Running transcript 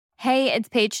Hey, it's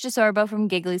Paige DeSorbo from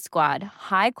Giggly Squad.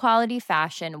 High quality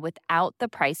fashion without the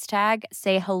price tag.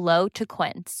 Say hello to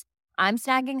Quince. I'm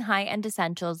snagging high-end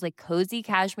essentials like cozy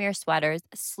cashmere sweaters,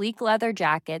 sleek leather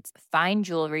jackets, fine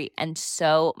jewelry, and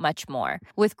so much more.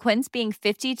 With Quince being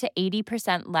 50 to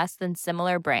 80% less than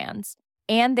similar brands.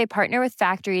 And they partner with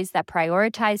factories that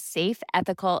prioritize safe,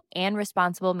 ethical, and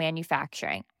responsible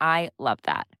manufacturing. I love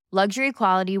that. Luxury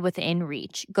quality within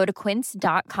reach. Go to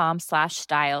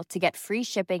quince.com/style to get free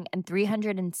shipping and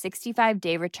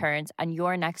 365-day returns on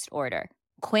your next order.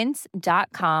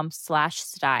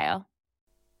 Quince.com/style.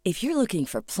 If you're looking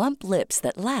for plump lips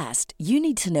that last, you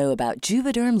need to know about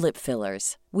Juvederm lip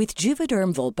fillers. With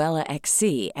Juvederm Volbella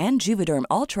XC and Juvederm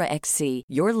Ultra XC,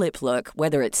 your lip look,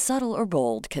 whether it's subtle or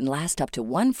bold, can last up to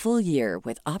 1 full year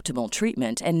with optimal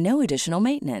treatment and no additional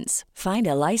maintenance. Find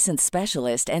a licensed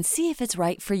specialist and see if it's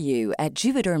right for you at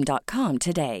Juvederm.com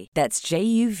today. That's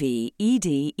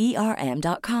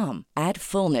JUVEDERM.com. Add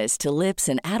fullness to lips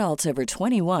in adults over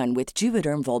 21 with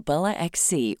Juvederm Volbella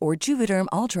XC or Juvederm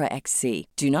Ultra XC.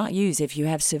 Do not use if you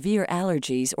have severe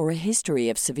allergies or a history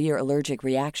of severe allergic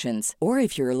reactions, or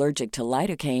if you're allergic to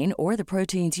lidocaine or the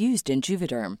proteins used in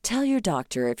Juvederm. Tell your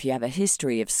doctor if you have a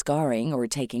history of scarring or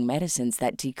taking medicines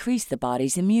that decrease the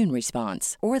body's immune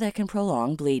response or that can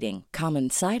prolong bleeding. Common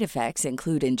side effects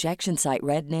include injection site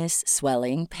redness,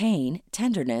 swelling, pain,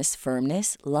 tenderness,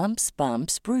 firmness, lumps,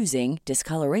 bumps, bruising,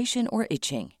 discoloration, or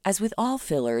itching. As with all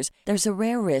fillers, there's a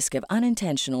rare risk of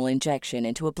unintentional injection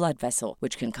into a blood vessel,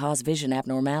 which can cause vision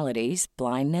abnormalities,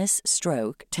 blindness,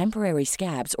 stroke, temporary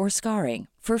scabs, or scarring.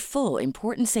 For full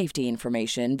important safety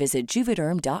information, visit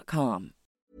Juvederm.com.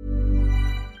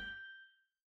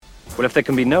 Well, if there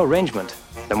can be no arrangement,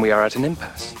 then we are at an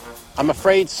impasse. I'm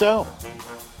afraid so.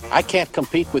 I can't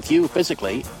compete with you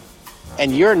physically,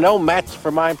 and you're no match for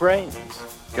my brains.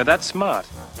 You're that smart.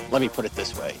 Let me put it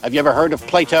this way. Have you ever heard of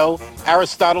Plato,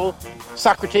 Aristotle,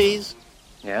 Socrates?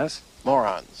 Yes?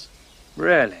 Morons.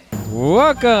 Really?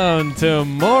 Welcome to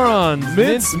Morons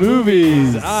Mince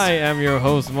Movies. I am your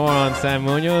host, Moron Sam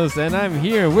Munoz, and I'm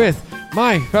here with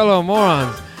my fellow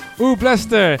morons.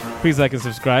 Blester, please like and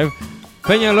subscribe.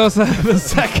 Peñalosa the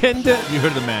second. You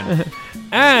heard the man.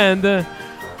 And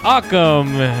Occam,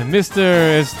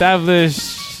 Mr.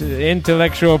 Established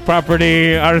Intellectual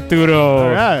Property Arturo.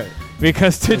 All right.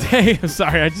 Because today, I'm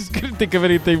sorry, I just couldn't think of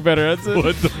anything better. That's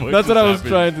what I was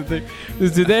trying to think.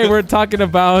 Today we're talking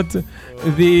about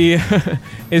the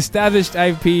established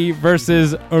IP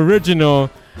versus original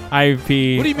IP. What do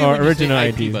you mean or when you original say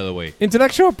IP, by the way?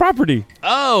 Intellectual property.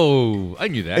 Oh, I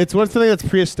knew that. It's one something that's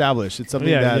pre-established. It's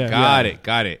something Got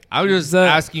it. I was just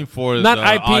asking for not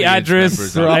the IP audience address.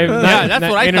 members. Right? Yeah, that's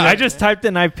what I thought. I just typed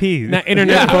in IP. Not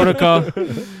internet protocol.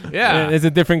 Yeah. It's a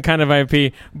different kind of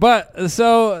IP. But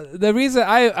so the reason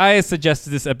I suggested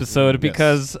this episode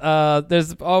because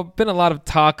there's been a lot of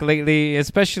talk lately,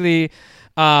 especially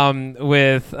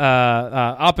with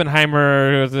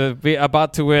Oppenheimer, who's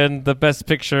about to win the Best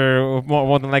Picture,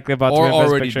 more than likely about to win Best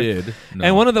already Picture. did. No.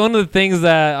 And one of the things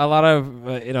that a lot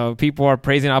of people are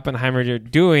praising Oppenheimer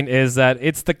doing is that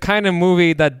it's the kind of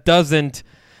movie that doesn't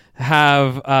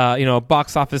have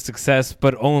box office success,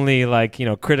 but only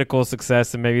critical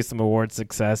success and maybe some award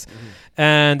success.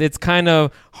 And it's kind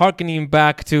of hearkening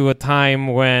back to a time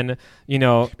when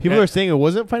people are saying it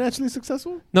wasn't financially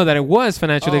successful. No, that it was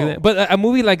financially, but a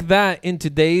movie like that in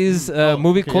today's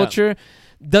movie culture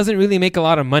doesn't really make a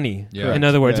lot of money. Yeah. In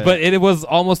other words, but it was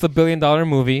almost $1 billion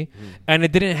movie, and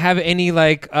it didn't have any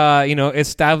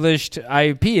established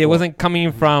IP. It wasn't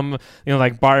coming from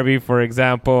like Barbie, for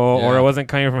example, or it wasn't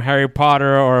coming from Harry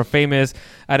Potter or a famous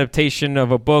adaptation of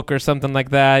a book or something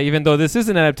like that. Even though this is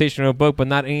an adaptation of a book, but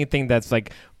not anything that's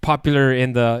like popular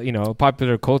in the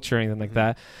popular culture or anything like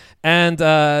that. And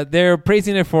they're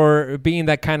praising it for being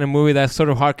that kind of movie that sort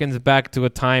of harkens back to a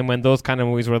time when those kind of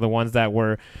movies were the ones that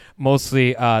were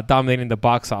mostly dominating the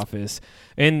box office.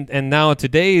 And now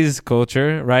today's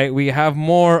culture, right, we have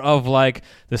more of like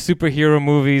the superhero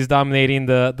movies dominating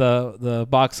the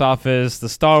box office, the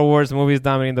Star Wars movies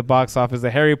dominating the box office,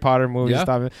 the Harry Potter movies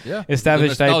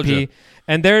established IP.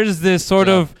 And there's this sort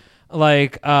of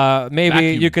maybe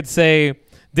vacuum. you could say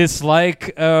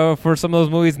dislike for some of those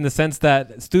movies in the sense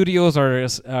that studios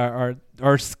are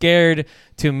scared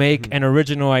to make an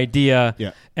original idea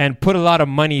and put a lot of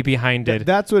money behind it.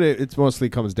 That's what it's mostly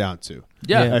comes down to.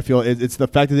 Yeah. I feel it's the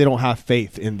fact that they don't have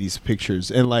faith in these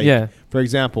pictures. And for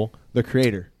example, The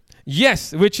Creator.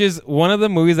 Yes, which is one of the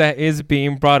movies that is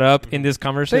being brought up in this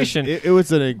conversation. It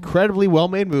was an incredibly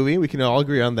well-made movie. We can all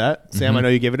agree on that. Sam, I know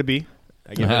you gave it a B.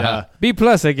 I gave it B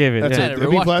plus. I gave it. That's yeah. it.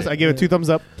 B plus. I gave it 2 thumbs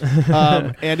up.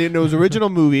 And it was an original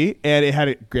movie, and it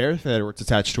had Gareth Edwards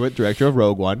attached to it, director of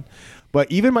Rogue One.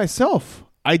 But even myself,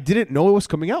 I didn't know it was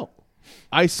coming out.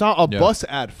 I saw a bus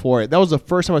ad for it. That was the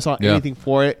first time I saw anything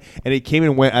for it, and it came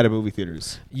and went out of movie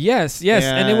theaters. Yes,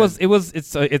 and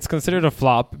it's considered a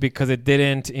flop because it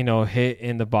didn't, hit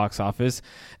in the box office.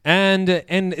 And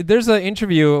there's an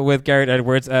interview with Gareth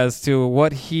Edwards as to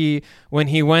when he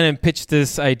went and pitched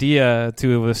this idea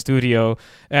to the studio,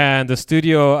 and the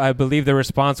studio, I believe the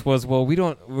response was, well, we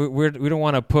don't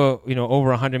want to put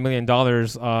over $100 million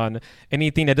on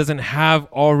anything that doesn't have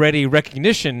already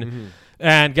recognition. Mm-hmm.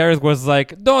 And Gareth was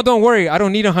like, "No, don't worry. I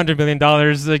don't need $100 million.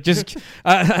 Like, just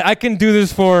I can do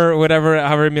this for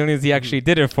however millions he actually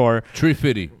did it for."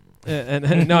 350.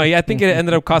 And no, I think it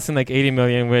ended up costing like 80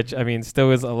 million, which I mean still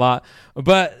is a lot.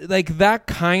 But like that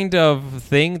kind of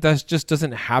thing that just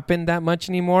doesn't happen that much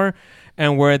anymore.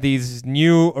 And where these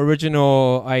new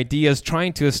original ideas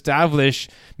trying to establish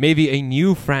maybe a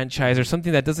new franchise or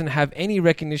something that doesn't have any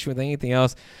recognition with anything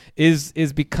else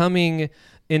is becoming,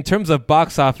 in terms of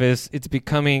box office, it's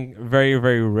becoming very,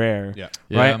 very rare. Yeah.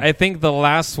 Right? I think the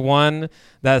last one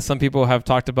that some people have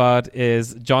talked about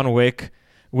is John Wick,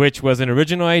 which was an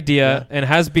original idea and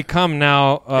has become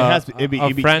now a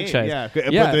franchise. Yeah.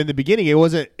 But in the beginning,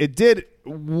 it did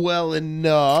well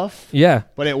enough. Yeah.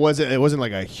 But it wasn't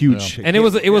like a huge and it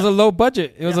was a low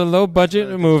budget. It was a low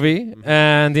budget movie,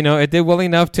 and it did well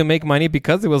enough to make money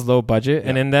because it was low budget.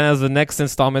 And then as the next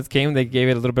installments came, they gave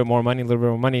it a little bit more money.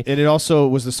 And it also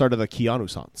was the start of the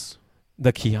Keanu-sans.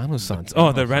 The Keanu-sans.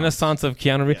 Oh, the renaissance of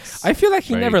Keanu Reeves. Yes. I feel like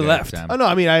he never left. Oh, no,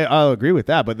 I mean, I'll agree with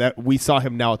that, but that we saw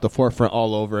him now at the forefront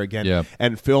all over again. Yeah.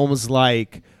 And films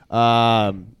like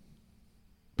Bill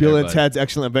and Ted's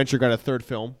Excellent Adventure got a third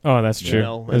film. Oh, that's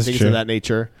true. And things of that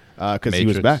nature, because he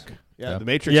was back. Yeah, The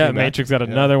Matrix. Yeah, Matrix got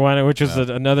another one, which was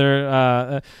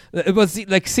another. It was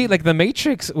like The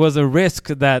Matrix was a risk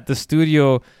that the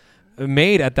studio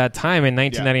made at that time in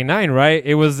 1999, right?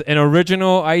 It was an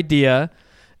original idea.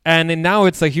 And then now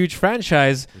it's a huge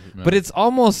franchise, but it's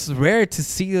almost rare to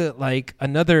see like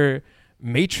another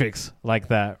Matrix like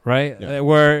that, right? Yeah.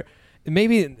 Where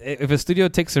maybe if a studio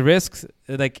takes a risk,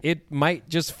 like it might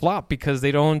just flop because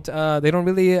they don't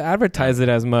really advertise it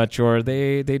as much, or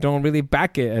they don't really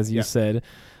back it, as you said.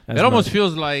 It almost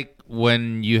feels like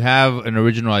when you have an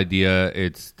original idea,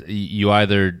 it's you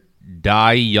either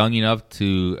die young enough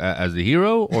to as the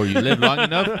hero, or you live long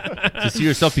enough to see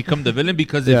yourself become the villain.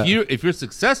 Because if you're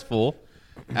successful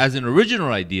as an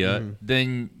original idea,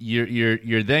 then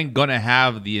you're then gonna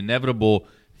have the inevitable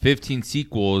 15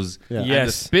 sequels and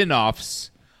the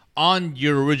spin-offs on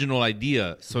your original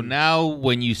idea. So now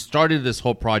when you started this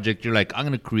whole project, you're like, I'm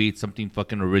gonna create something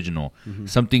fucking original,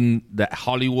 something that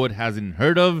Hollywood hasn't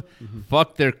heard of.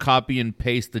 Fuck their copy and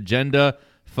paste agenda.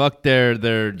 Fuck their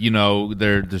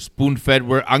spoon-fed.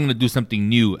 I'm gonna do something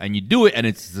new, and you do it, and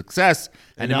it's a success,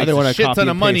 and it makes a shit ton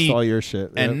of money. All your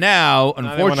shit. And now,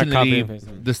 unfortunately,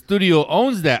 the studio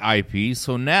owns that IP,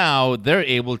 so now they're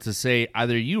able to say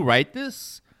either you write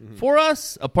this for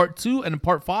us, a part 2 and a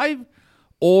part 5,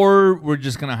 or we're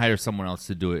just gonna hire someone else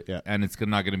to do it, and it's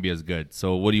not gonna be as good.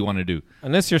 So what do you want to do?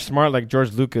 Unless you're smart like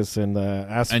George Lucas and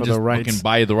ask for the rights, and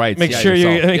buy the rights. Make sure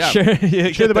you get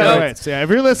the rights. Yeah, if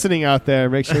you're listening out there,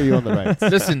 make sure you own the rights.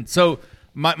 Listen, so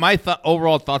my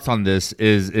overall thoughts on this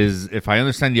is if I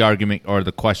understand the argument or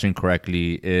the question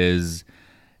correctly, is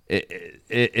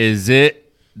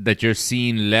it that you're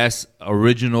seeing less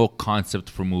original concept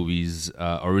for movies,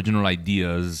 original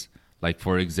ideas? Like,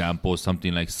 for example,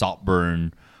 something like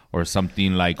Saltburn or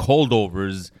something like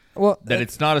Holdovers. Well, that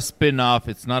it's not a spin-off,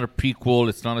 it's not a prequel,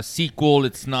 it's not a sequel,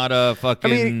 it's not a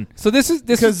fucking. I mean, so this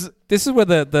is where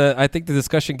the I think the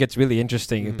discussion gets really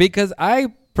interesting, because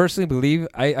I personally believe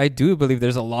I do believe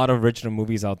there's a lot of original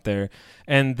movies out there,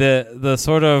 and the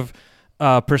sort of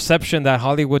perception that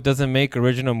Hollywood doesn't make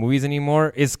original movies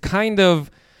anymore is kind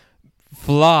of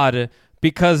flawed.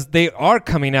 Because they are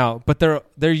coming out, but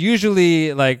they're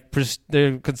usually like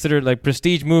they're considered like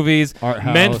prestige movies,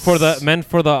 meant for the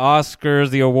Oscars,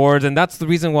 the awards, and that's the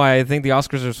reason why I think the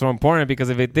Oscars are so important.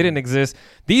 Because if it didn't exist,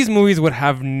 these movies would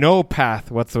have no path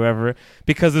whatsoever.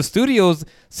 Because the studios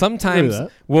sometimes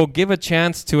will give a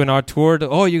chance to an auteur.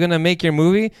 You're gonna make your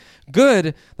movie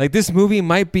good. Like, this movie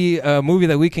might be a movie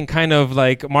that we can kind of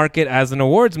like market as an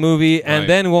awards movie, and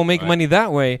then we'll make money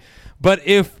that way. But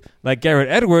if like Gareth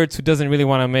Edwards, who doesn't really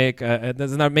want to make,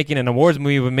 is not making an awards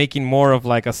movie, but making more of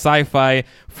like a sci-fi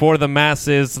for the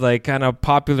masses, like kind of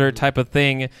popular type of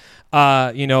thing.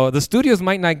 The studios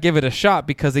might not give it a shot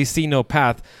because they see no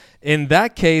path. in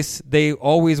that case, they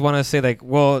always want to say like,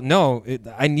 well, no, it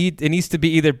needs to be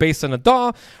either based on a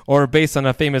doll or based on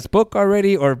a famous book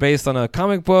already or based on a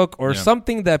comic book or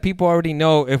something that people already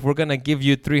know if we're going to give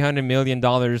you $300 million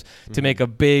to make a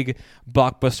big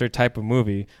blockbuster type of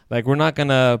movie. Like, we're not going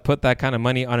to put that kind of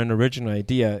money on an original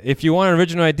idea. If you want an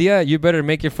original idea, you better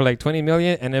make it for like $20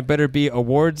 million, and it better be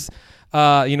awards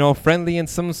friendly in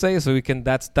some say, so we can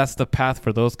that's the path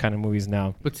for those kind of movies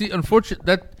now. But see, unfortunately,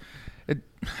 that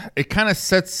it kind of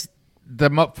sets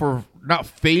them up for not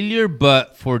failure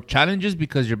but for challenges,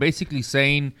 because you're basically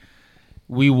saying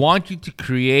we want you to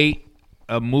create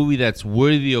a movie that's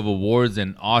worthy of awards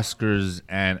and Oscars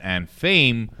and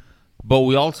fame, but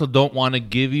we also don't want to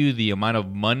give you the amount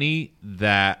of money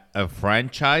that a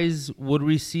franchise would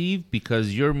receive,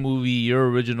 because your movie, your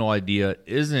original idea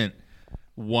isn't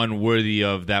one worthy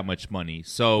of that much money.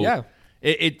 So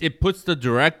it puts the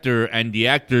director and the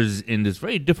actors in this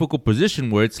very difficult position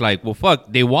where it's like, well,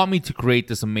 fuck, they want me to create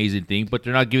this amazing thing, but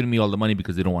they're not giving me all the money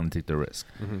because they don't want to take the risk.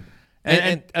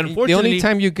 And unfortunately, the only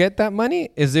time you get that money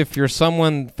is if you're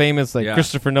someone famous like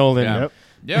Christopher Nolan.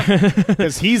 Yeah,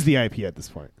 because he's the IP at this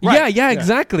point. Right. Yeah,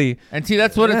 exactly. And see,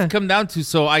 that's what it's come down to.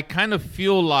 So I kind of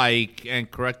feel like, and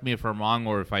correct me if I'm wrong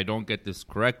or if I don't get this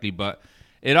correctly, but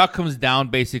it all comes down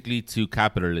basically to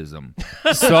capitalism.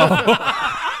 So, all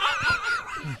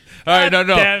right, no.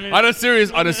 On a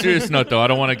serious note, though, I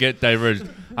don't want to get diverged.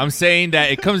 I'm saying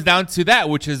that it comes down to that,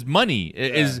 which is money.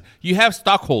 Is you have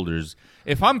stockholders.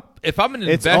 If I'm an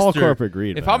investor, it's all corporate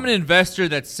greed. If I'm an investor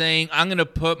that's saying I'm going to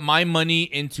put my money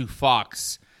into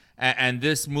Fox and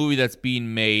this movie that's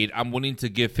being made, I'm willing to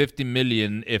give $50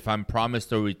 million if I'm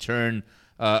promised a return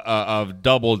of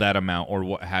double that amount or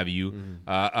what have you.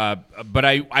 But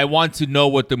I want to know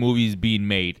what the movie is being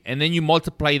made. And then you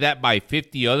multiply that by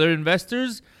 50 other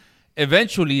investors.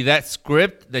 Eventually, that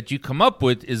script that you come up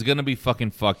with is going to be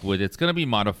fucking fucked with. It's going to be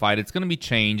modified. It's going to be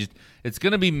changed. It's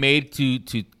going to be made to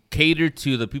cater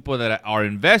to the people that are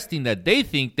investing, that they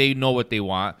think they know what they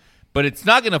want. But it's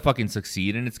not going to fucking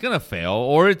succeed, and it's going to fail,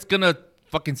 or it's going to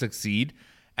fucking succeed.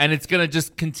 And it's going to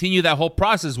just continue that whole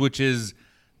process, which is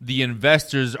the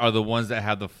investors are the ones that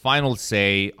have the final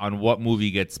say on what movie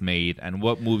gets made and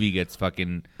what movie gets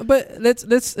fucking. But let's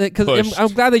because I'm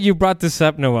glad that you brought this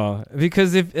up, Noel.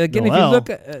 Because if you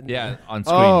look at on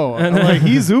screen. Oh, I'm like,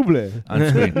 he's Zuble. On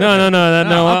screen. No,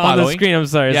 on the screen. I'm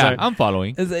sorry. I'm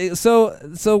following.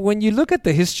 So when you look at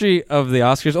the history of the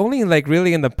Oscars, only like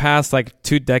really in the past like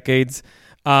 2 decades,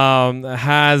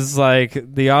 has like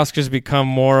the Oscars become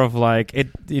more of like it,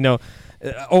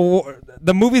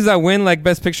 the movies that win like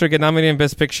Best Picture, get nominated in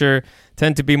Best Picture,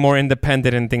 tend to be more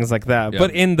independent and things like that.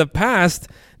 But in the past,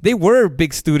 they were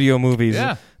big studio movies.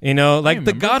 Like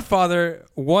The Godfather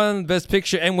won Best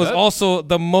Picture and was also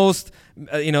the most,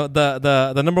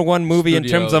 the number one movie in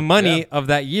terms of money of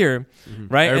that year,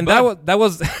 right? And that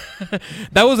was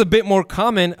that was a bit more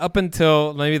common up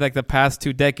until maybe like the past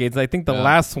 2 decades. I think the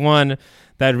last one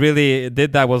that really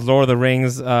did that was Lord of the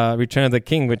Rings, Return of the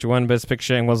King, which won Best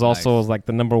Picture and was also like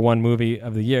the number one movie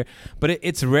of the year. But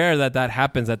it's rare that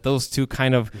happens, that those two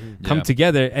kind of come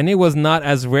together. And it was not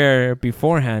as rare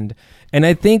beforehand. And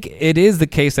I think it is the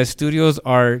case that studios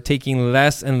are taking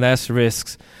less and less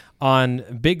risks on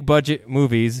big budget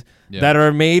movies that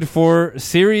are made for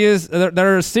serious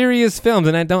films.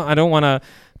 And I don't want to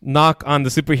knock on the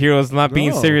superheroes not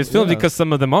being serious films, because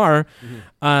some of them are,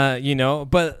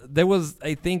 but there was,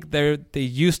 I think they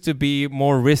used to be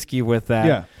more risky with that.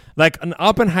 Yeah. Like an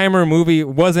Oppenheimer movie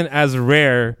wasn't as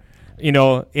rare, in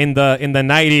the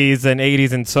 90s and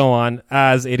 80s and so on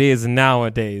as it is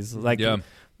nowadays.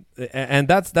 And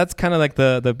that's kind of like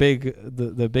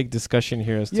the big discussion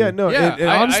here. And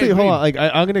honestly, hold on. Like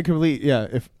I'm gonna complete.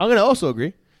 If I'm gonna also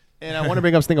agree. And I want to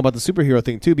bring up this thing about the superhero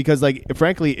thing too, because like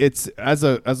frankly, it's as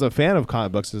a fan of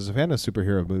comic books, as a fan of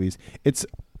superhero movies, it's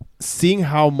seeing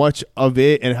how much of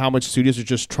it and how much studios are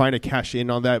just trying to cash in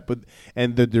on that,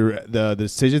 and the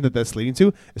decision that's leading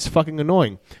to is fucking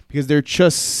annoying, because they're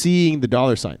just seeing the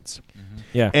dollar signs.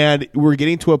 And we're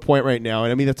getting to a point right now,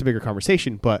 and I mean that's a bigger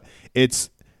conversation, but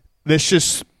let's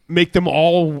just make them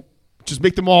all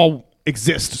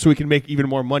exist so we can make even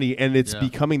more money, and it's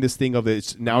becoming this thing of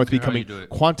it's becoming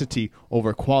quantity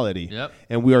over quality,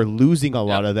 and we are losing a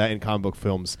lot of that in comic book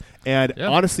films. And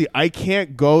honestly, I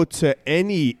can't go to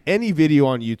any video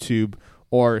on YouTube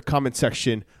or comment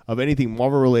section of anything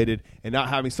Marvel related and not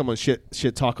having someone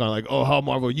shit talk on like, oh, how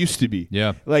Marvel used to be.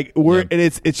 And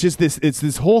it's just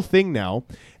this whole thing now,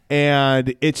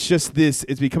 and it's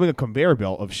becoming a conveyor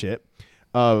belt of shit.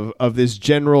 Of this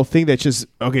general thing that's just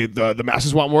the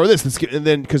masses want more of this, and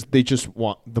then because they just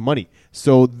want the money,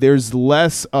 so there's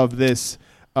less of this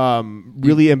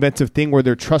really inventive thing where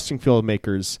they're trusting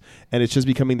filmmakers, and it's just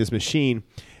becoming this machine.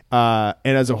 And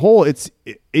as a whole, it's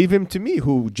even to me,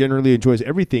 who generally enjoys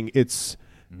everything,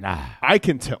 I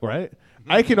can tell, right?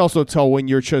 I can also tell when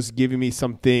you're just giving me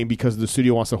something because the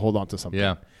studio wants to hold on to something.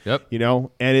 Yeah. Yep. You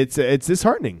know, and it's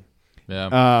disheartening.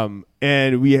 Yeah.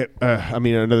 And we, I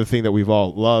mean, another thing that we've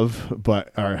all loved,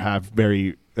 but have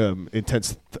very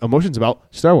intense emotions about,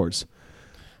 Star Wars.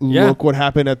 Yeah. Look what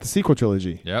happened at the sequel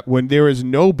trilogy. Yep. When there is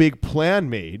no big plan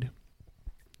made.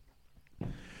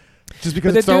 Just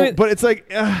because but it's like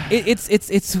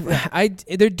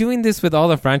they're doing this with all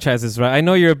the franchises, right? I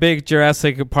know you're a big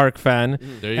Jurassic Park fan,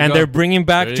 and they're bringing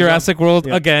back Jurassic World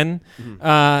again. You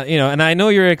know, and I know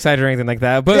you're excited or anything like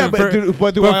that,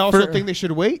 but do I also think they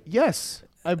should wait? Yes,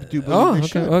 I do believe they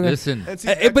should. Okay. Listen, but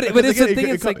it's the thing.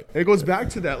 It's like it goes back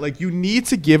to that. Like you need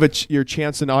to give your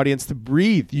chance an audience to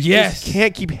breathe. You just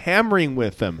can't keep hammering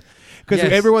with them. Because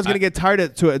everyone's going to get tired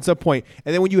at some point.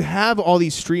 And then when you have all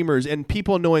these streamers and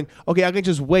people knowing, okay, I can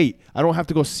just wait. I don't have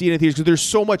to go see it in theaters because there's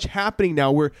so much happening now.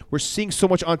 We're seeing so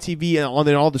much on TV and on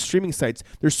all the streaming sites.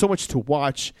 There's so much to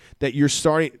watch that you're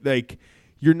starting, like,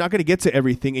 you're not going to get to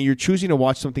everything, and you're choosing to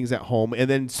watch some things at home. And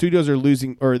then studios are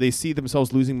losing, or they see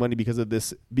themselves losing money because of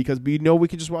this, because we know we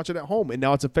can just watch it at home. And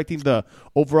now it's affecting the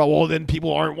overall, well, then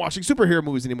people aren't watching superhero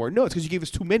movies anymore. No, it's because you gave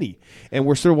us too many. And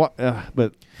we're still,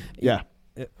 but yeah.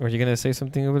 Were you gonna say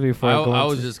something before I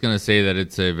was just gonna say that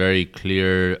it's a very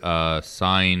clear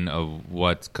sign of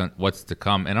what's to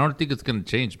come, and I don't think it's gonna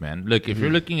change, man. Look, if you're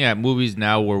looking at movies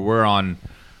now where we're on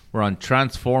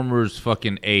Transformers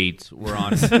fucking 8, we're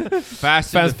on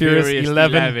Fast and Furious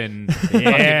 11,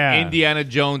 Indiana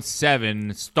Jones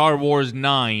 7, Star Wars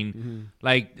 9,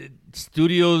 like.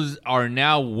 Studios are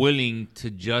now willing to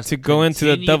go into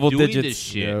the double digits. This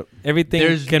shit. Yep.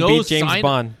 Everything can be James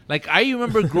Bond. Like I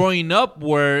remember growing up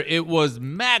where it was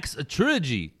max a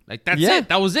trilogy. Like that's it.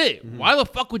 That was it. Mm-hmm. Why the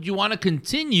fuck would you want to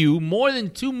continue more than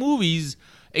 2 movies,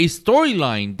 a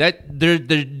storyline that there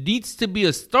needs to be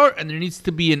a start and there needs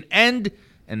to be an end,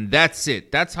 and that's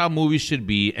it. That's how movies should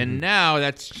be. And now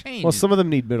that's changed. Well, some of them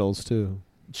need middles too.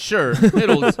 Sure,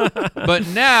 middles, but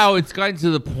now it's gotten to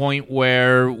the point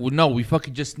where we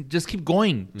fucking just keep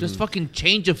going. Just fucking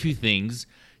change a few things,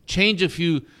 change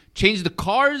the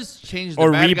cars, change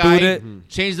the bad guy,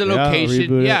 change the location,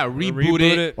 reboot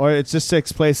it, or it just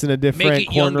takes place in a different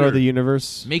corner of the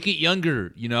universe. Make it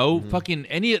younger, fucking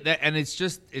any of that, and it's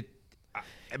just it.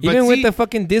 Even with the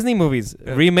fucking Disney movies,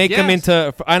 remake them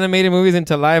into animated movies,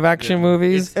 into live action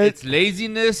movies. It's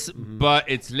laziness, but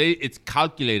it's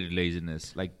calculated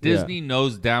laziness. Like Disney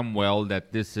knows damn well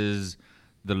that this is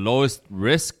the lowest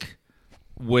risk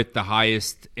with the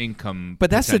highest income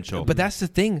potential. But that's the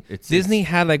thing. Disney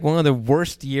had like one of the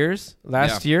worst years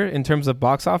last year in terms of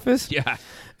box office. Yeah.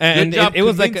 And good job it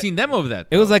was convincing them of that.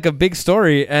 It was like a big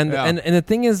story, and the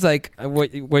thing is, like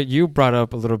what you brought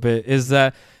up a little bit is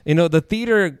that the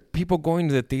theater, people going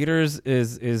to the theaters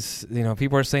is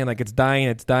people are saying like it's dying,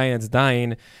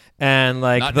 and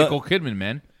like not Nicole Kidman,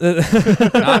 man,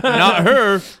 not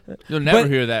her. You'll never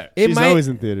hear that. She's always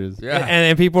in theaters. Yeah,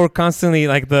 and people are constantly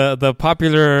like the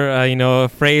popular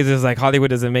phrase is like Hollywood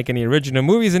doesn't make any original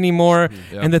movies anymore.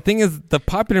 Yeah. And the thing is, the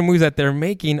popular movies that they're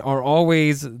making are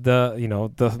always the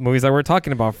movies that we're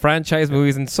talking about, franchise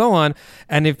movies and so on.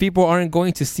 And if people aren't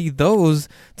going to see those,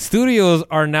 studios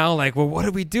are now like, well, what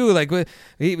do we do? Like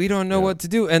we don't know what to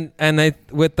do. And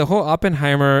with the whole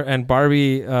Oppenheimer and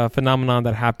Barbie phenomenon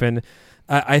that happened,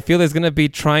 I feel there's going to be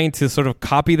trying to sort of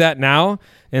copy that now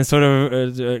and sort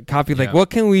of copy like what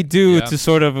can we do to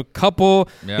sort of couple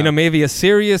maybe a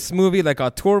serious movie like a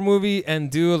tour movie and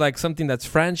do like something that's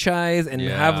franchise and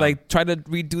have like try to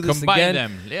redo this combine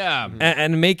again them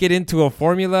and make it into a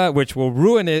formula which will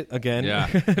ruin it again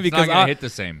it's because not gonna hit the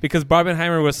same because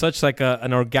Barbenheimer was such like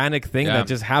an organic thing that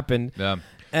just happened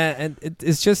and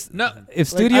it's just if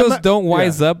studios don't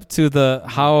wise up to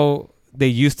how they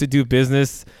used to do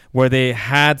business where they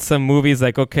had some movies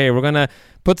like, okay, we're going to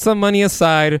put some money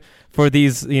aside for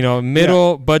these,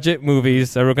 middle budget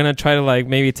movies that we're going to try to like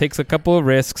maybe takes a couple of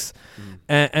risks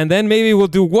and then maybe we'll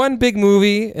do one big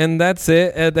movie and that's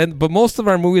it. But most of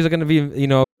our movies are going to be,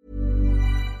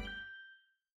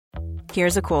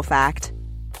 Here's a cool fact.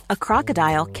 A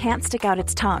crocodile can't stick out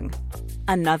its tongue.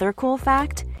 Another cool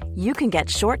fact, you can get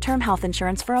short-term health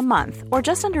insurance for a month or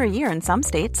just under a year in some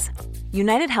states.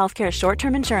 United Healthcare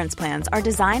short-term insurance plans are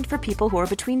designed for people who are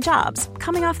between jobs,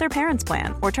 coming off their parents'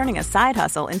 plan, or turning a side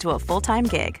hustle into a full-time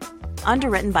gig.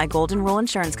 Underwritten by Golden Rule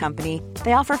Insurance Company,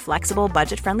 they offer flexible,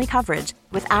 budget-friendly coverage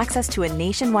with access to a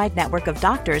nationwide network of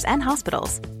doctors and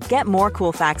hospitals. Get more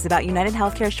cool facts about United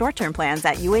Healthcare short-term plans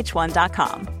at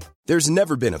UH1.com. There's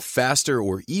never been a faster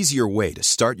or easier way to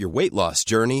start your weight loss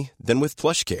journey than with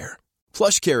PlushCare.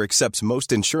 PlushCare accepts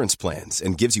most insurance plans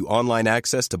and gives you online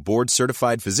access to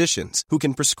board-certified physicians who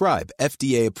can prescribe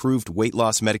FDA-approved weight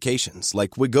loss medications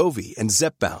like Wegovy and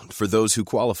Zepbound for those who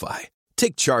qualify.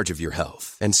 Take charge of your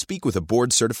health and speak with a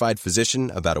board-certified physician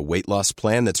about a weight loss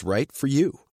plan that's right for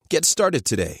you. Get started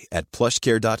today at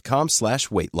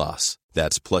plushcare.com/weight loss.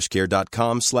 That's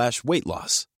plushcare.com/weight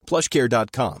loss.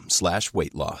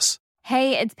 plushcare.com/weight loss.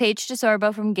 Hey, it's Paige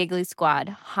DeSorbo from Giggly Squad.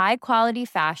 High quality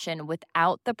fashion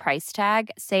without the price tag.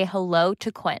 Say hello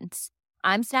to Quince.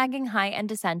 I'm snagging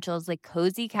high-end essentials like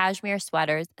cozy cashmere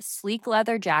sweaters, sleek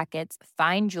leather jackets,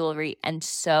 fine jewelry, and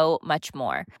so much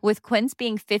more. With Quince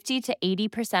being 50 to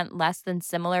 80% less than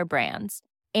similar brands.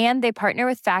 And they partner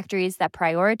with factories that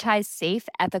prioritize safe,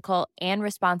 ethical, and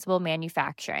responsible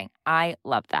manufacturing. I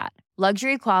love that.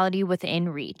 Luxury quality within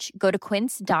reach. Go to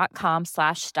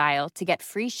quince.com/style to get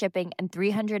free shipping and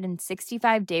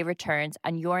 365-day returns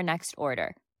on your next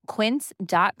order.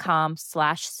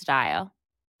 Quince.com/style.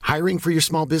 Hiring for your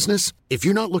small business? If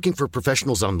you're not looking for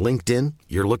professionals on LinkedIn,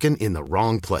 you're looking in the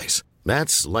wrong place.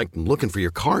 That's like looking for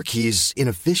your car keys in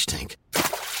a fish tank.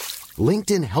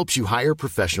 LinkedIn helps you hire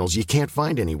professionals you can't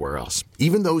find anywhere else,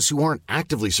 even those who aren't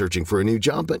actively searching for a new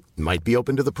job but might be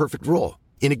open to the perfect role.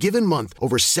 In a given month,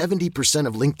 over 70%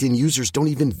 of LinkedIn users don't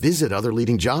even visit other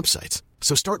leading job sites.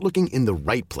 So start looking in the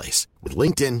right place. With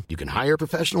LinkedIn, you can hire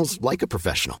professionals like a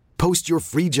professional. Post your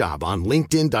free job on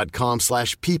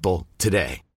linkedin.com/people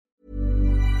today.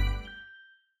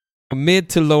 Mid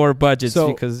to lower budgets So-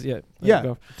 because, Yeah,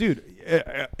 go. dude.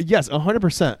 Yes,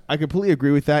 100%. I completely agree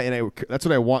with that, and that's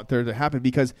what I want there to happen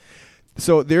because.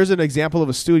 So there's an example of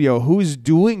a studio who's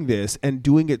doing this and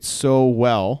doing it so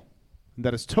well.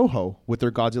 That is Toho with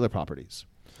their Godzilla properties.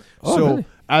 Oh, so really?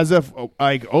 as of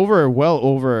like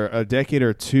over a decade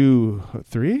or two,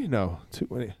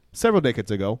 several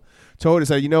decades ago, Toho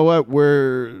decided, you know what,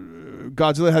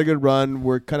 Godzilla had a good run.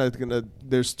 We're kind of gonna.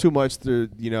 There's too much.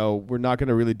 We're not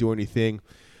gonna really do anything.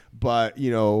 But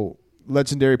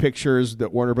Legendary Pictures,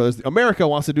 that Warner Brothers, America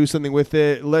wants to do something with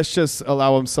it. Let's just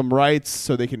allow them some rights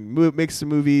so they can make some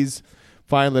movies.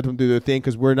 Fine, let them do their thing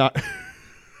because we're not.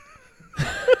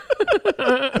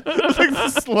 It's like the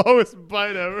slowest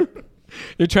bite ever.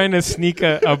 You're trying to sneak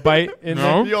a bite in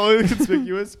there? The only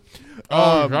conspicuous. What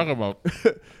are you talking about?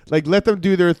 Like, let them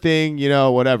do their thing,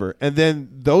 whatever. And then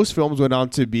those films went on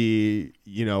to be,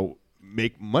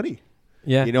 make money.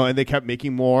 Yeah. And they kept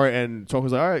making more. And Toho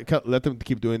was like, all right, let them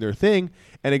keep doing their thing.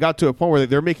 And it got to a point where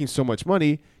they're making so much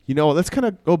money, let's kind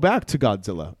of go back to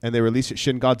Godzilla. And they released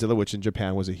Shin Godzilla, which in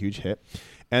Japan was a huge hit.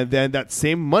 And then that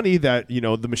same money that,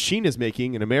 the machine is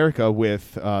making in America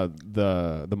with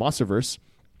the Monsterverse,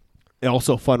 it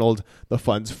also funneled the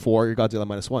funds for Godzilla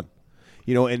 -1.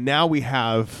 And now we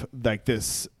have like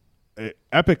this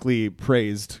critically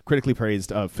praised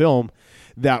film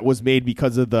that was made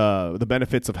because of the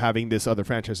benefits of having this other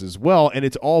franchise as well. And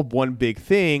it's all one big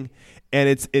thing. And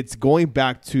it's going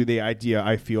back to the idea,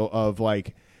 I feel, of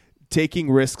like taking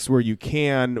risks where you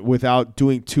can without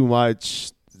doing too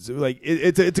much. Like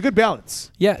it's a good balance.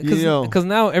 Yeah, because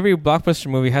now every blockbuster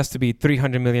movie has to be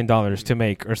 $300 million to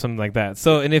make or something like that.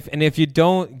 So and if you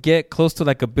don't get close to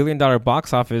like $1 billion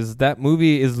box office, that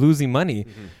movie is losing money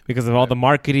because of all the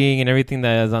marketing and everything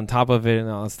that is on top of it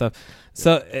and all that stuff.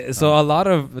 So a lot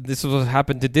of this is what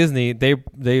happened to Disney. They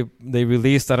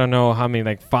released, I don't know how many,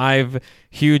 like 5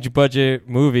 huge budget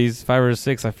movies, 5 or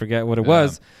 6, I forget what it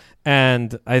was.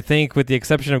 And I think with the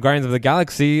exception of Guardians of the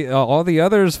Galaxy, all the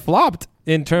others flopped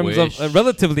in terms of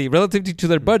relatively to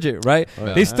their budget, right?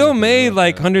 They still made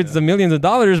like hundreds of millions of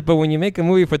dollars, but when you make a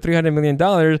movie for $300 million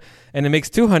and it makes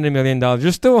 $200 million,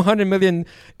 you're still $100 million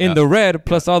in the red,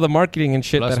 plus all the marketing and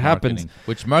shit Plus that happens. marketing,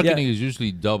 which marketing is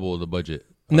usually double the budget.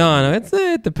 No,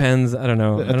 it depends. I don't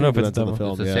know. I don't know if it's double.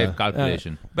 film. It's a safe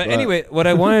calculation. But anyway, what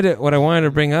I wanted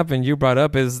to bring up and you brought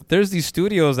up is there's these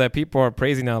studios that people are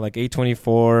praising now, like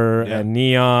A24 and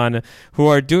Neon, who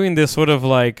are doing this sort of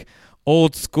like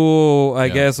old school, I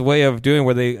guess, way of doing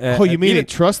where they. You mean they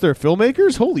trust their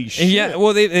filmmakers? Holy shit! Yeah,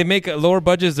 well, they make lower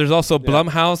budgets. There's also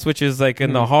Blumhouse, which is like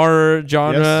in the horror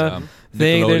genre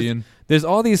thing. There's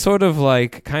all these sort of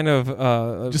like kind of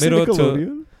middle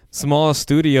to small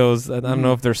studios. I don't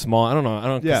know if they're small. I don't know. I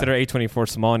don't consider A24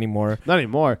 small anymore. Not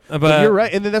anymore. But you're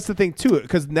right. And then that's the thing, too,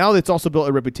 because now it's also built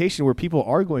a reputation where people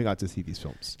are going out to see these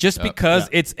films. Just because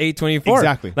it's A24.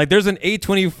 Exactly. Like, there's an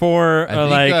A24, I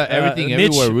think everything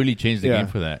everywhere really changed the game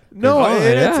for that. No,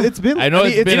 it's been... I know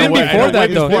it's been even before that,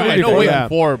 though. I know way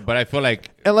before, but I feel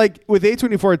like... And like with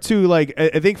A24 too, like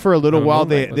I think for a little while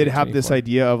they'd have this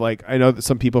idea of like, I know that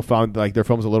some people found like their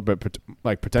films a little bit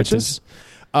like pretentious.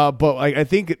 But like, I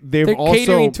think they're also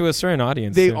catering to a certain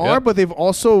audience. They too. are, but they've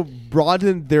also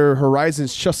broadened their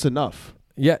horizons just enough.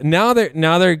 Yeah, now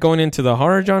they're going into the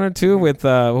horror genre too. With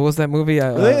what was that movie?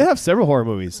 They have several horror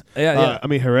movies. Yeah. I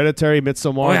mean, Hereditary,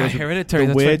 Midsommar, Hereditary,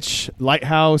 The that's Witch,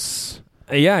 Lighthouse.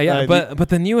 Yeah. But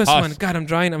the newest one, God, I'm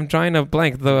drawing a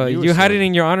blank. You had it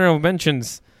in your honorable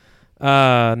mentions.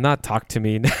 Not Talk to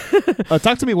Me.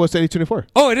 Talk to Me was 2024.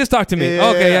 Oh, it is Talk to Me. Yeah.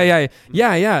 Okay,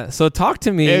 yeah. So Talk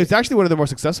to Me. It's actually one of the more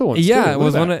successful ones. Yeah, too. it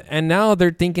was and now they're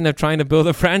thinking of trying to build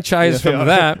a franchise from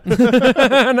that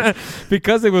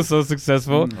because it was so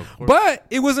successful. But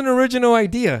it was an original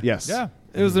idea. Yes. Yeah.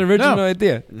 It was an original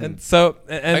idea, and so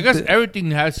I guess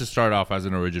everything has to start off as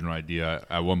an original idea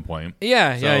at one point.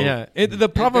 Yeah. The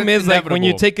problem is like when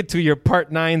you take it to your part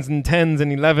 9s and 10s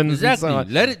and 11s. Exactly. And so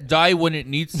on. Let it die when it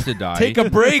needs to die. Take a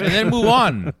break and then move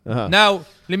on. Now,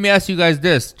 let me ask you guys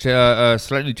this: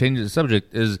 slightly change the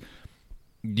subject. Do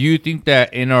you think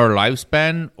that in our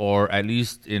lifespan, or at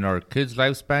least in our kids'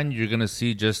 lifespan, you're gonna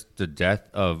see just the death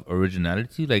of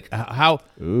originality? Like how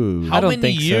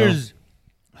many years?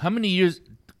 How many years?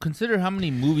 Consider how many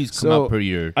movies come out per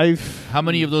year. How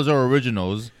many of those are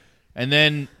originals? And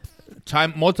then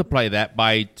multiply that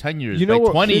by 10 years, by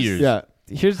 20 years. Yeah.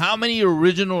 How many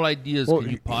original ideas can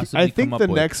you possibly come up with? I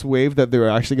think the next wave that they're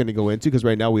actually going to go into, because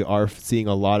right now we are seeing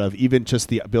a lot of even just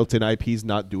the built-in IPs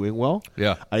not doing well.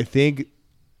 Yeah. I think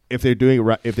if they do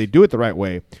it the right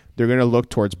way, they're going to look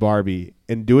towards Barbie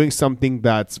and doing something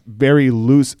that's very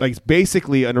loose, like it's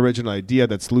basically an original idea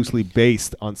that's loosely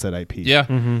based on said IP. Yeah.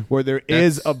 Where there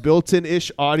is a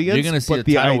built-in-ish audience. You're going to see but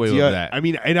the tidal wave of that. I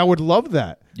mean, and I would love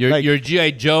that. Your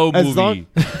G.I. Joe movie.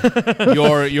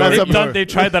 They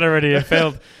tried that already. It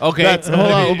failed. Okay.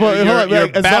 Your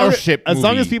Battleship as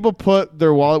long as movie. people put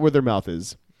their wallet where their mouth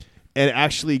is and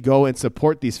actually go and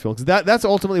support these films, that's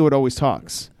ultimately what always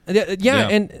talks. Yeah,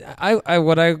 and I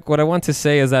what I want to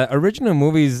say is that original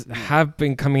movies have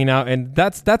been coming out, and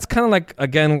that's kind of like,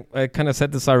 again, I kind of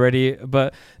said this already,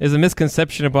 but there's a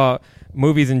misconception about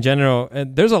movies in general,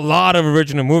 and there's a lot of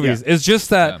original movies. It's just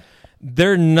that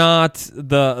they're not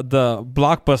the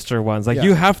blockbuster ones. Like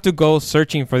you have to go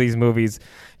searching for these movies.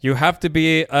 You have to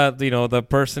be the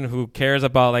person who cares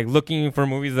about like looking for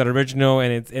movies that are original,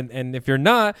 and if you're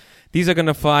not, these are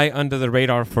gonna fly under the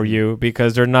radar for you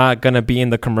because they're not gonna be in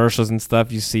the commercials and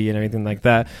stuff you see and everything like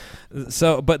that.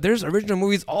 So, but there's original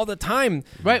movies all the time,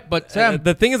 right? But Sam,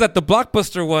 the thing is that the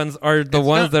blockbuster ones are the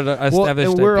ones that are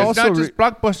established. It's not just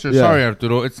blockbuster. Sorry,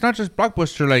 Arturo. It's not just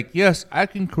blockbuster. Like, yes, I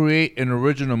can create an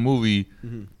original movie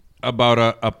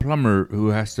about a plumber who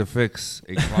has to fix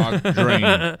a clogged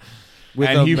drain. With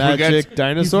a magic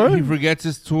dinosaur? He forgets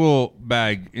his tool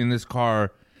bag in his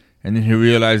car, and then he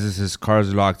realizes his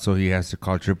car's locked, so he has to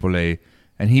call AAA.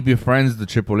 And he befriends the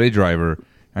AAA driver,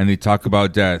 and they talk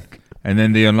about death. And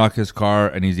then they unlock his car,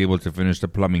 and he's able to finish the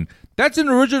plumbing. That's an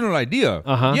original idea.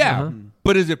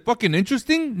 But is it fucking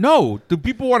interesting? No. Do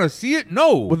people want to see it?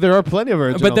 No. Well, there are plenty of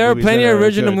original But there are plenty of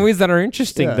original movies that are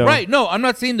interesting, though. Right. No, I'm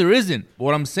not saying there isn't.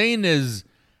 What I'm saying is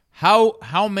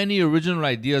how many original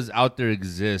ideas out there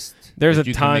exist There's that a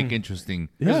you ton. can make interesting?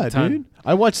 Yeah, dude.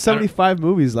 I watched 75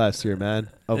 movies last year,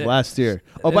 man. Last year.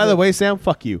 Oh, by the way, Sam,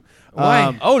 fuck you.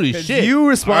 Why? Holy shit! You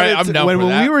responded when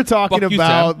we were talking Fuck you,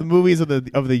 about Sam. the movies of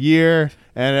the year,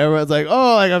 and everyone's like,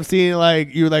 "Oh, like I've seen like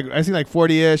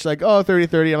 40-ish, like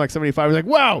 30. I'm like 75. I was like,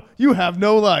 "Wow, you have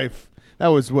no life." That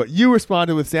was what you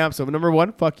responded with, Sam. So number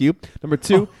one, fuck you. Number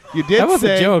two, you did that was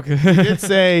say a joke. you did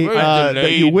say that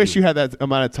you delayed. wish you had that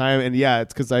amount of time, and yeah,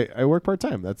 it's because I work part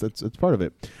time. That's part of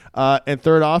it. And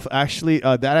third off, actually,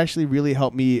 that actually really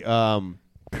helped me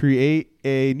create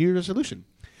a New Year's resolution.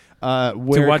 To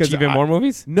watch even more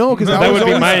movies? No, because that would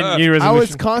be my New Year's resolution. I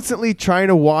was constantly trying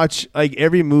to watch like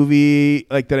every movie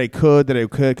like that I could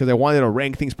because I wanted to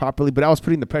rank things properly, but I was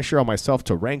putting the pressure on myself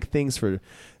to rank things for.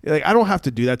 Like, I don't have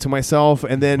to do that to myself.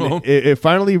 And then it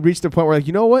finally reached the point where, like,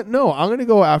 you know what? No, I'm going to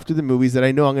go after the movies that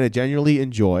I know I'm going to genuinely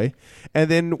enjoy. And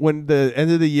then when the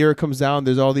end of the year comes down,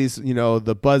 there's all these, the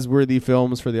buzzworthy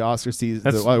films for the Oscar season,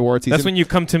 the award season. That's when you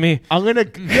come to me. I'm going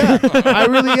to, I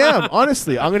really am.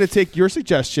 Honestly, I'm going to take your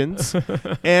suggestions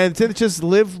and to just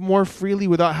live more freely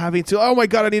without having to, oh my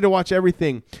God, I need to watch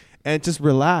everything, and just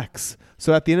relax.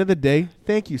 So at the end of the day,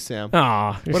 thank you, Sam.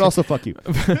 But also fuck you.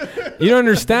 You don't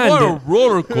understand. What a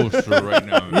roller coaster right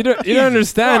now. You don't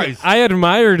understand. Christ. I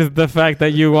admired the fact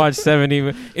that you watched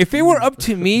 70. If it were up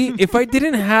to me, if I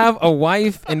didn't have a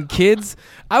wife and kids,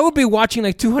 I would be watching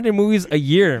like 200 movies a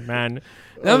year, man.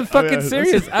 I'm fucking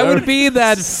serious. I would be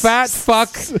that fat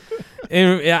fuck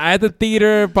at the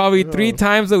theater probably 3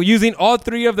 times, using all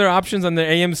 3 of their options on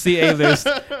their AMC A list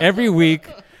every week,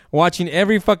 watching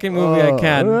every fucking movie I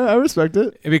can. I respect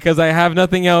it. Because I have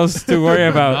nothing else to worry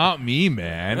about. Not me,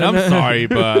 man. I'm sorry,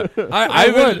 but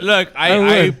I would. Look,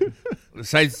 I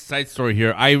side story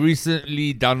here. I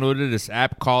recently downloaded this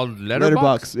app called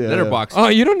Letterboxd. Letterboxd. Oh,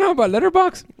 you don't know about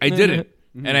Letterboxd? I didn't.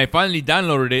 And I finally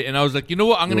downloaded it, and I was like, you know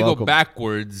what? I'm going to go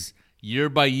backwards year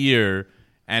by year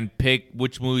and pick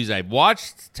which movies I've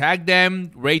watched, tag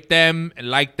them, rate them, and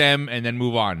like them, and then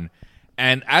move on.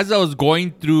 And as I was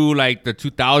going through like the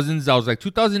 2000s, I was like,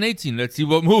 2018, let's see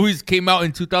what movies came out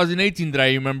in 2018 that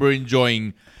I remember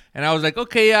enjoying. And I was like,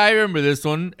 okay, yeah, I remember this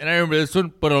one, and I remember this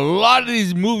one. But a lot of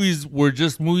these movies were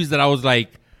just movies that I was like,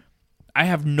 I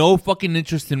have no fucking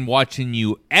interest in watching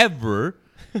you ever.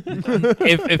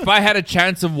 if I had a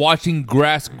chance of watching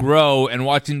grass grow and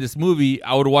watching this movie,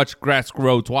 I would watch grass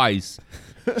grow twice.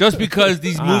 Just because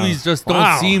these movies just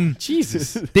don't seem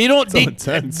Jesus. They don't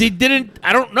they didn't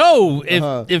I don't know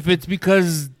if it's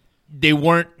because they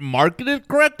weren't marketed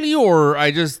correctly or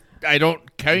I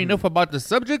don't care enough about the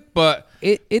subject, but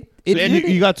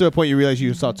you got to a point you realized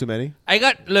you saw too many?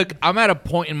 I'm at a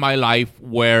point in my life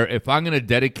where if I'm gonna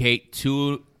dedicate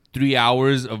 2-3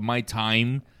 hours of my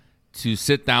time to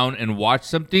sit down and watch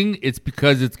something, it's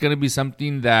because it's going to be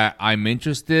something that I'm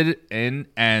interested in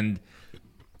and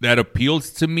that appeals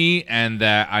to me and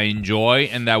that I enjoy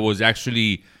and that was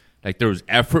actually, like, there was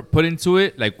effort put into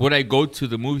it. Like, would I go to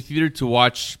the movie theater to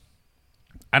watch,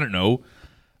 I don't know,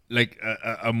 like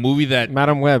a movie that...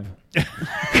 Madam Web. I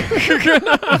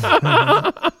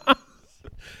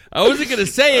wasn't going to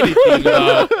say anything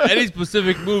about any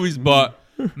specific movies, but...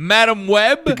 Madam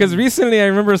Web? Because recently I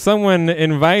remember someone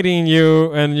inviting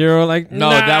you and you're like, no,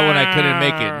 that one I couldn't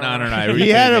make it. No. I really he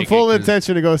had a full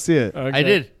intention to go see it.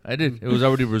 Okay. I did. It was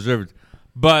already reserved.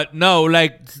 But no,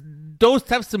 like those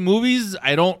types of movies,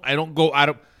 I don't go out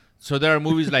of. So there are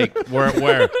movies like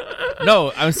where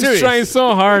no, I'm serious. He's trying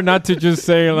so hard not to just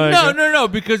say like no,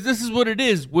 because this is what it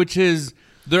is, which is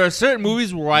there are certain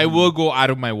movies where I will go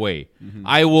out of my way. Mm-hmm.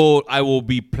 I will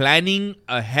be planning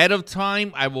ahead of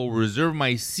time. I will reserve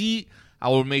my seat. I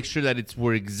will make sure that it's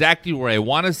exactly where I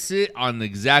want to sit on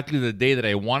exactly the day that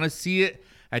I want to see it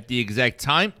at the exact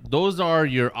time. Those are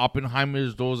your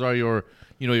Oppenheimers. Those are your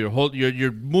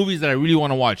your movies that I really want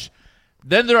to watch.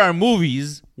 Then there are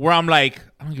movies where I'm like,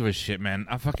 I don't give a shit, man.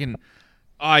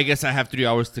 I guess I have 3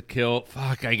 hours to kill.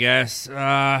 Fuck, I guess.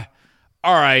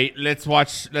 All right, let's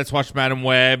watch Madam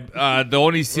Web. The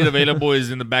only seat available is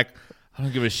in the back. I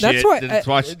don't give a shit. That's why let's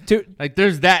watch.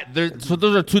 There's that. So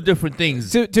those are two different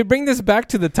things. To bring this back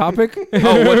to the topic,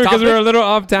 because we're a little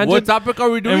off tangent. What topic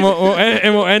are we doing?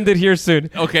 And we'll end it here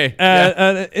soon. Okay.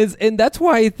 And that's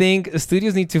why I think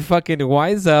studios need to fucking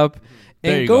wise up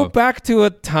and go back to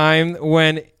a time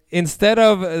when. Instead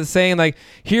of saying like,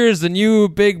 here's the new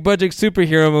big budget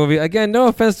superhero movie. Again, no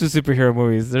offense to superhero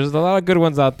movies. There's a lot of good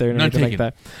ones out there and everything like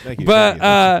that. Thank you.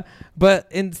 But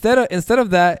instead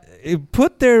of that,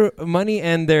 put their money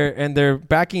and their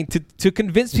backing to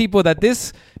convince people that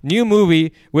this new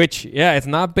movie, which it's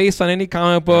not based on any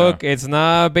comic book, it's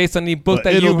not based on any book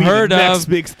that you've heard of. Next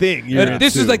big thing.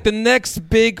 This is like the next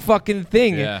big fucking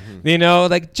thing. Yeah. You know,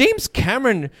 like James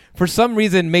Cameron for some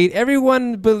reason made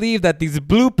everyone believe that these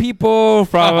blue people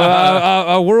from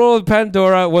a world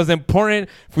Pandora was important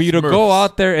for you to go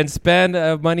out there and spend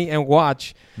money and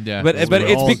watch. Yeah, but it's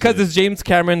because it's James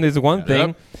Cameron is one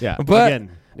thing. Yeah.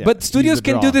 But studios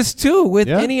can do this too with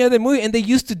any other movie, and they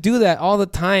used to do that all the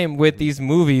time with these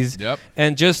movies,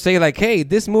 and just say like, "Hey,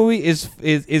 this movie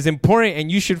is important,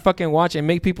 and you should fucking watch it," and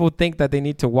make people think that they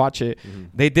need to watch it. Mm-hmm.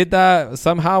 They did that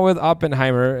somehow with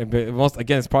Oppenheimer, and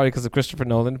it's probably because of Christopher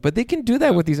Nolan, but they can do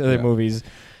that with these other movies.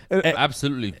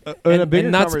 Absolutely,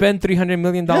 and not spend $300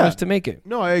 million to make it.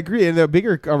 No, I agree, and the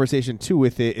bigger conversation too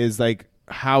with it is like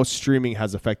how streaming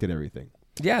has affected everything.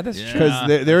 Yeah, that's true.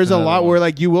 Because there is a lot where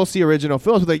like you will see original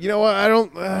films, but like, you know what, I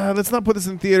don't. Let's not put this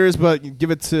in theaters, but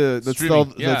give it to let's sell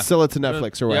it to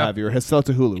Netflix or what have you, or sell it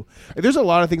to Hulu. Like, there's a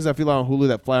lot of things I feel on Hulu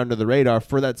that fly under the radar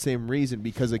for that same reason,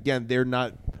 because again, they're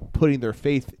not putting their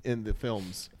faith in the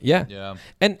films. Yeah.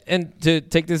 And to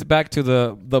take this back to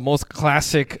the most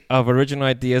classic of original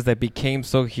ideas that became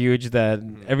so huge that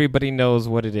everybody knows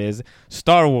what it is,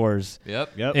 Star Wars.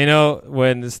 Yep. You know,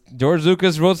 when George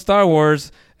Lucas wrote Star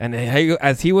Wars, and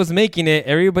as he was making it,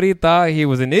 everybody thought he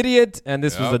was an idiot, and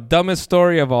this was the dumbest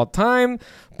story of all time.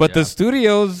 But the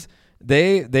studios,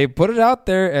 they put it out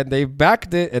there, and they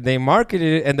backed it, and they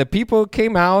marketed it, and the people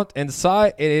came out and saw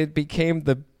it, and it became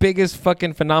the biggest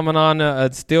fucking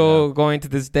phenomenon still going to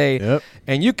this day. Yep.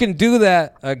 And you can do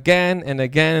that again and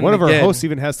again and One again. of our hosts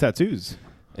even has tattoos.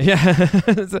 Yeah.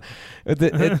 I'm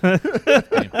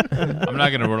not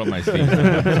going to roll up my sleeves.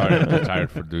 I'm sorry, I'm too tired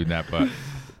for doing that, but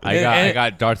I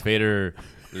got Darth Vader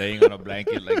laying on a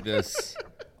blanket like this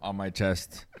on my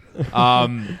chest.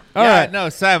 No,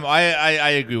 Sam, I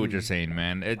agree with what you're saying,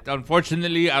 man.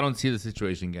 Unfortunately, I don't see the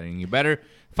situation getting any better.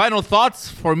 Final thoughts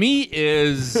for me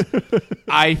is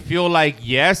I feel like,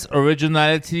 yes,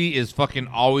 originality is fucking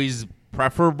always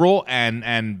preferable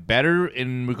and better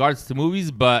in regards to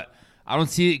movies, but I don't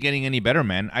see it getting any better,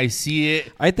 man. I see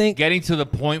it getting to the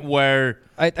point where...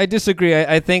 I disagree.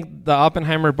 I think the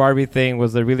Oppenheimer Barbie thing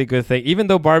was a really good thing. Even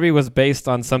though Barbie was based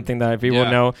on something that people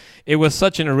know, it was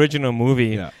such an original movie.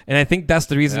 Yeah. And I think that's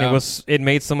the reason it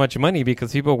made so much money,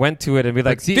 because people went to it and be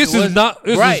like, this is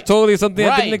totally something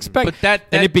I didn't expect. But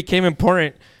and it became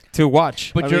important to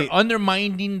watch. But you're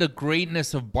undermining the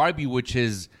greatness of Barbie, which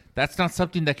is... That's not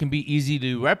something that can be easy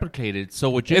to replicate. So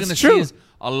what you're going to see is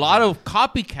a lot of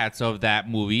copycats of that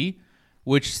movie,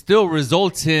 which still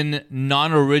results in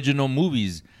non-original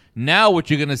movies. Now what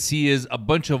you're going to see is a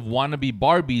bunch of wannabe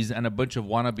Barbies and a bunch of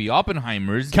wannabe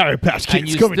Oppenheimers. Cabbage Patch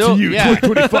Kids coming to you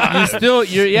 2025.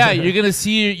 You're going to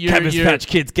see your Cabbage Patch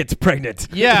Kids gets pregnant.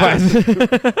 Yeah.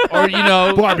 Or,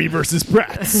 Barbie versus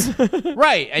Bratz.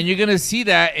 Right. And you're going to see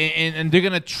that, and they're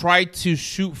going to try to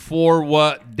shoot for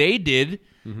what they did.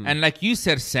 Mm-hmm. And like you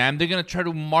said, Sam, they're going to try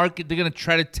to market, they're going to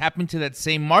try to tap into that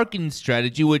same marketing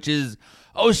strategy, which is,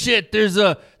 oh shit, there's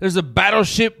a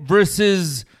Battleship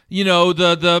versus,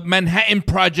 the Manhattan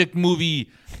Project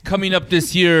movie coming up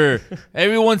this year.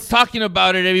 Everyone's talking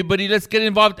about it, everybody, let's get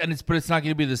involved. But it's not going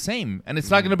to be the same, and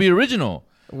it's not going to be original.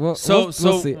 We'll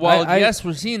see. While yes,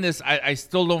 we're seeing this, I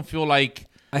still don't feel like...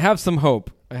 I have some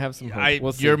hope.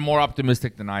 You're more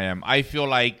optimistic than I am. I feel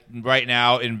like right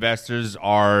now investors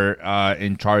are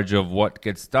in charge of what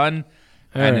gets done.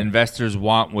 And investors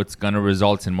want what's going to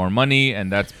result in more money, and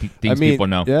that's things people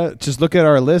know. Yeah, just look at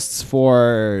our lists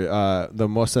for the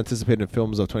most anticipated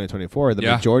films of 2024. The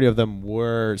majority of them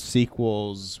were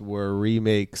sequels, were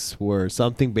remakes, were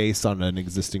something based on an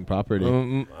existing property.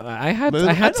 I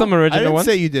had some original ones.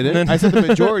 I didn't say you didn't. I said the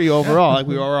majority overall. Like,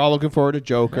 we were all looking forward to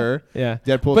Joker. Yeah.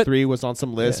 Deadpool 3 was on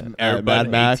some lists. Mad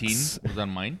Max 18 was on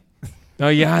mine. Oh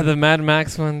yeah, the Mad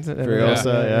Max ones.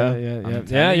 Furiosa,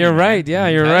 yeah. You're right. Yeah,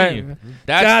 you're right.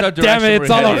 That's God damn it! It's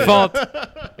all our fault.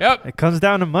 Yep. It comes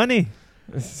down to money.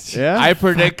 Yeah. I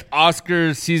predict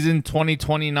Oscar season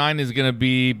 2029 is gonna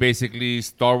be basically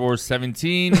Star Wars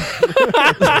 17,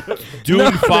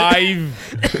 Dune 5,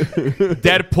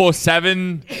 Deadpool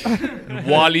 7, and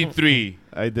WALL-E 3.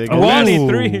 I dig it. WALL-E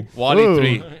 3.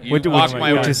 WALL-E 3. Would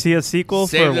you see a sequel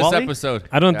for this WALL-E? episode.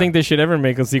 I don't think they should ever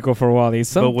make a sequel for WALL-E.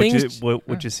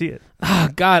 Would you see it? Oh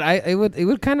God, it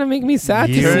would kind of make me sad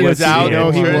to see it. You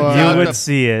would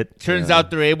see it. Turns out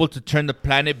they're able to turn the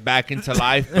planet back into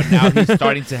life, but now he's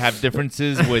starting to have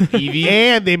differences with Evie.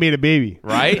 And they made a baby.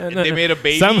 Right? And they made a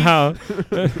baby. Somehow.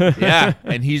 Yeah.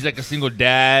 And he's like a single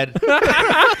dad.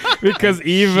 Because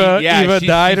Eva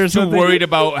died or something. She's too worried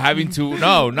about having to...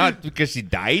 No, not because she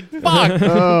died.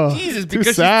 Fuck. Jesus,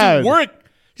 because she's too work.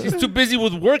 She's too busy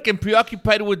with work and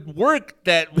preoccupied with work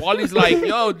that Wally's like,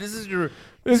 yo, this is your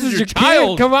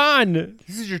child. Kid. Come on.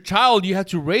 This is your child. You have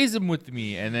to raise him with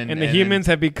me. And the humans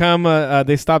have become,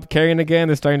 they stopped caring again.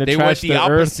 They're starting to trash the earth. They went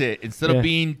the opposite. Instead of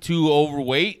being too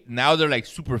overweight, now they're like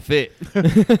super fit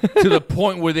to the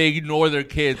point where they ignore their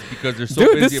kids because they're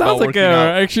so busy about working out. This sounds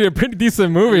like actually a pretty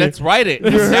decent movie. Let's write it.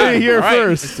 You heard it here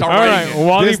first. All right.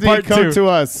 WALL-E Disney, Part 2. come to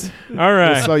us. All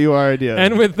right. We'll sell you our idea.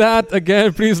 And with that,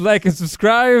 again, please like and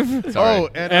subscribe.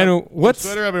 And what's the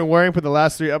sweater I've been wearing for the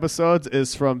last 3 episodes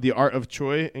is from The Art of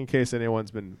Choi, in case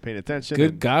anyone's been paying attention.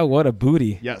 Good God, what a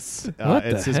booty. Yes.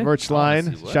 It's his merch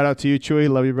line. Shout out to you, Chewy.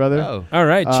 Love you, brother. Oh. All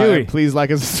right, Chewy. Please like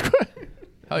and subscribe.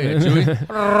 Oh, yeah,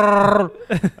 Chewy.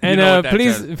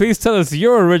 And please tell us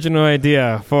your original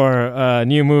idea for a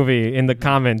new movie in the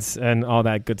comments and all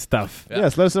that good stuff. Yeah.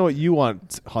 Yes, let us know what you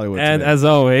want Hollywood to And make. as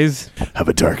always, have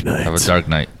a dark night. Have a dark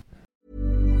night.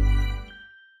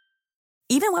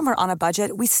 Even when we're on a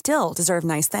budget, we still deserve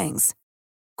nice things.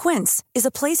 Quince is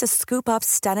a place to scoop up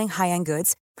stunning high-end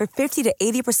goods for 50 to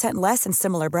 80% less than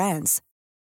similar brands.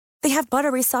 They have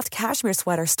buttery soft cashmere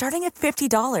sweaters starting at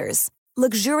 $50,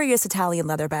 luxurious Italian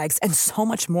leather bags, and so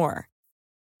much more.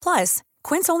 Plus,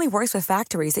 Quince only works with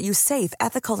factories that use safe,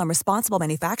 ethical, and responsible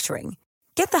manufacturing.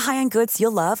 Get the high-end goods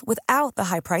you'll love without the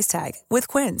high price tag with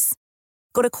Quince.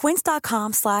 Go to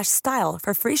quince.com/style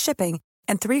for free shipping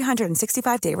and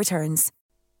 365-day returns.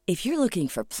 If you're looking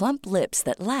for plump lips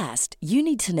that last, you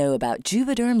need to know about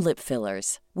Juvederm lip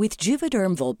fillers. With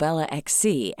Juvederm Volbella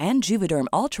XC and Juvederm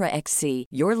Ultra XC,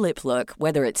 your lip look,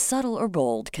 whether it's subtle or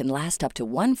bold, can last up to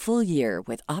 1 full year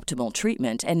with optimal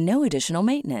treatment and no additional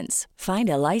maintenance. Find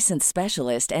a licensed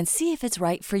specialist and see if it's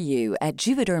right for you at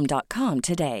Juvederm.com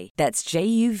today. That's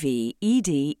JUVEDERM.com.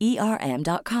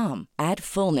 Add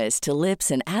fullness to lips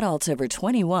in adults over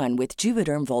 21 with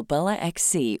Juvederm Volbella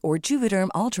XC or Juvederm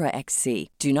Ultra XC.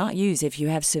 Do not use if you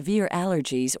have severe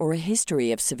allergies or a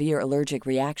history of severe allergic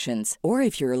reactions, or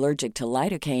if you're allergic to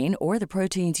lidocaine or the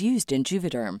proteins used in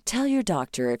Juvederm. Tell your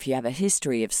doctor if you have a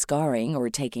history of scarring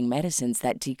or taking medicines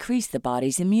that decrease the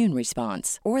body's immune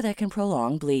response or that can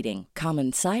prolong bleeding.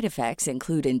 Common side effects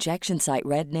include injection site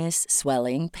redness,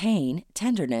 swelling, pain,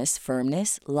 tenderness,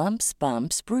 firmness, lumps,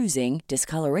 bumps, bruising,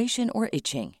 discoloration, or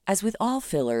itching. As with all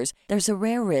fillers, there's a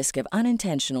rare risk of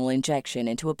unintentional injection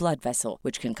into a blood vessel,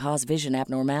 which can cause vision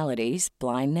abnormalities,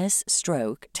 blindness,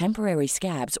 stroke, temporary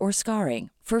scabs, or scarring.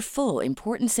 For full,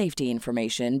 important safety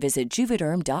information, visit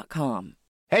Juvederm.com.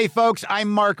 Hey, folks, I'm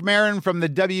Mark Maron from the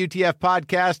WTF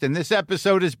Podcast, and this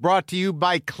episode is brought to you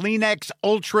by Kleenex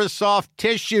Ultra Soft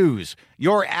Tissues,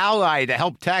 your ally to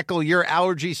help tackle your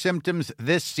allergy symptoms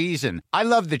this season. I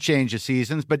love the change of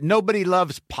seasons, but nobody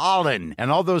loves pollen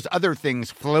and all those other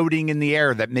things floating in the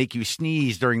air that make you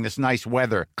sneeze during this nice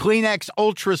weather. Kleenex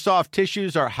Ultra Soft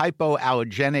Tissues are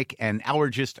hypoallergenic and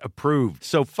allergist approved,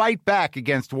 so fight back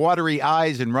against watery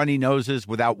eyes and runny noses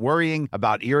without worrying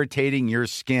about irritating your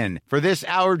skin. For this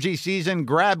allergy season,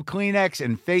 grab Kleenex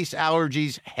and face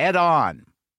allergies head on.